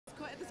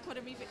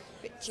quite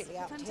a bit chilly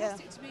out here.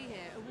 Fantastic to be here.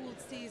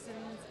 Awards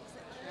seasons,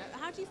 etc.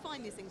 How do you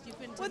find these things? You've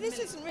been to Well, this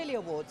isn't really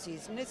award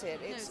season, is it?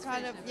 It's it's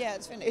kind of, finished. yeah,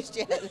 it's finished,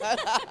 yeah. It's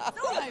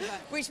all over.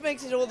 Which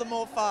makes it all the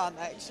more fun,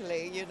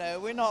 actually, you know.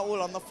 We're not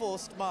all on the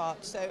forced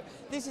march, so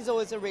this is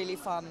always a really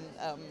fun,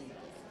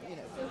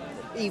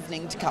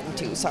 evening to come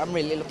to, so I'm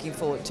really looking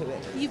forward to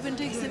it. You've been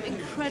doing some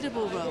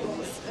incredible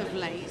roles of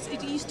late.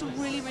 Are you still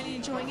really, really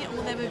enjoying it, or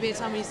will there ever be a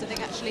time when you sort of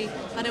think, actually,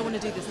 I don't want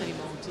to do this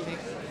anymore, do you think?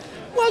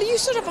 Well,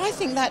 I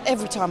think that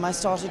every time I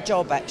start a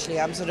job, actually,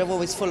 I'm sort of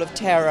always full of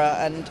terror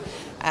and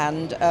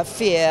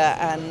fear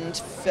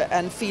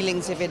and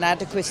feelings of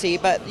inadequacy.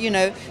 But, you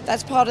know,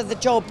 that's part of the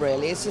job,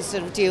 really, is to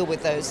sort of deal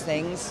with those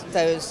things,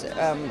 those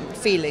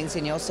feelings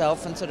in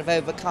yourself and sort of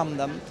overcome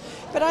them.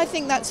 But I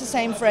think that's the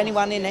same for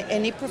anyone in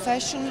any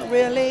profession,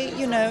 really.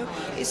 You know,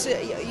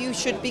 you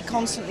should be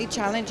constantly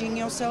challenging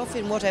yourself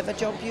in whatever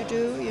job you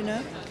do, you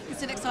know.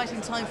 It's an exciting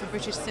time for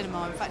British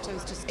cinema. In fact, I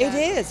was just... It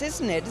is,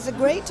 isn't it? It's a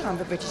great time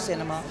for British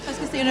cinema. I was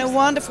gonna say, you know,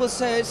 wonderful.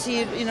 So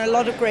see, you know, a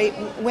lot of great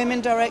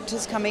women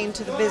directors coming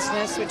into the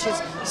business, which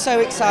is so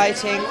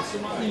exciting.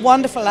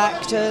 Wonderful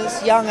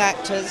actors, young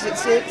actors.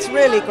 It's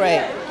really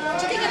great.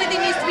 Do you think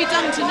anything needs to be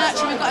done to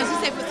nurture? We've got, as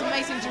I said, we've got some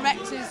amazing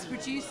directors,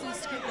 producers,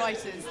 script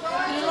writers,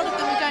 and a lot of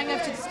them are going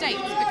over to the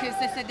States because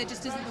they said there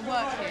just isn't the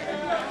work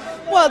here.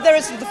 Well, there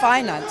isn't the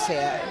finance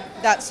here.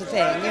 That's the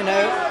thing, you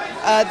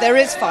know. There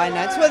is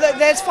finance. Well,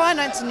 there's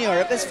finance in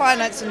Europe, there's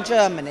finance in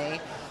Germany,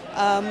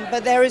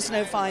 but there is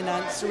no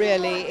finance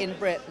really in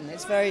Britain.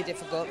 It's very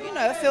difficult. You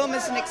know, a film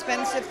is an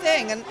expensive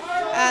thing,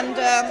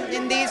 and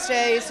in these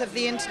days of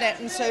the internet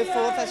and so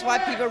forth, that's why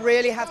people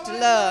really have to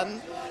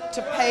learn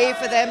to pay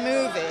for their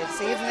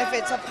movies, even if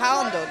it's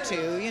 £1 or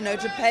 £2, you know,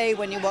 to pay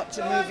when you watch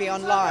a movie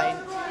online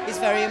is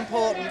very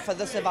important for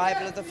the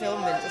survival of the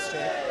film industry.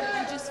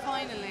 And just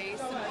finally,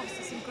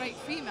 obviously some great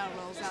female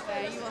roles out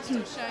there. You are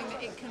still showing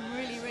that it can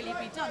really, really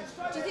be done.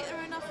 Do you think there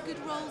are enough good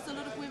roles? A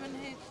lot of women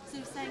who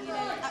sort of saying, you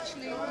know,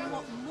 actually we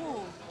want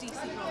more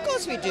decent roles. Of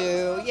course we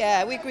do,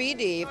 yeah, we're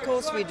greedy, of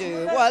course we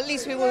do. Well, at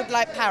least we would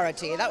like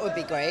parity, that would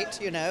be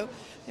great, you know.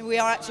 We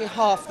are actually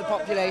half the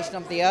population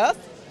of the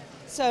earth.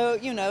 So,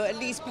 you know, at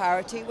least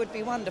parity would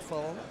be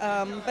wonderful.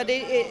 But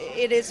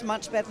it is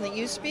much better than it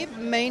used to be,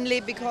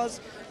 mainly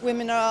because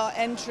women are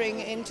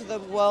entering into the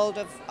world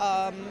of,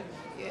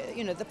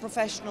 you know, the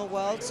professional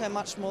world so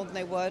much more than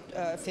they were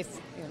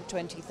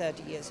 20,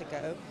 30 years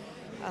ago.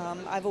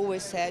 I've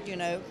always said, you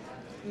know,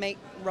 make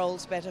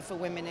roles better for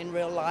women in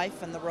real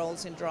life and the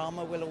roles in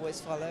drama will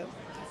always follow.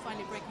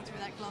 Finally breaking through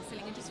that glass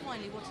ceiling, and just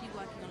finally, what are you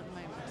working on at the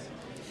moment?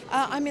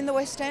 I'm in the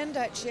West End,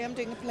 actually. I'm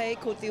doing a play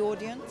called The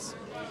Audience,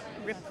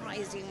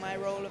 reprising my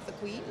role of the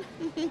Queen.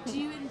 Do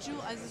you enjoy,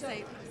 as I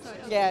say, sorry,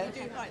 yeah. you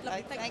do, right,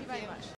 lovely, thank you very much.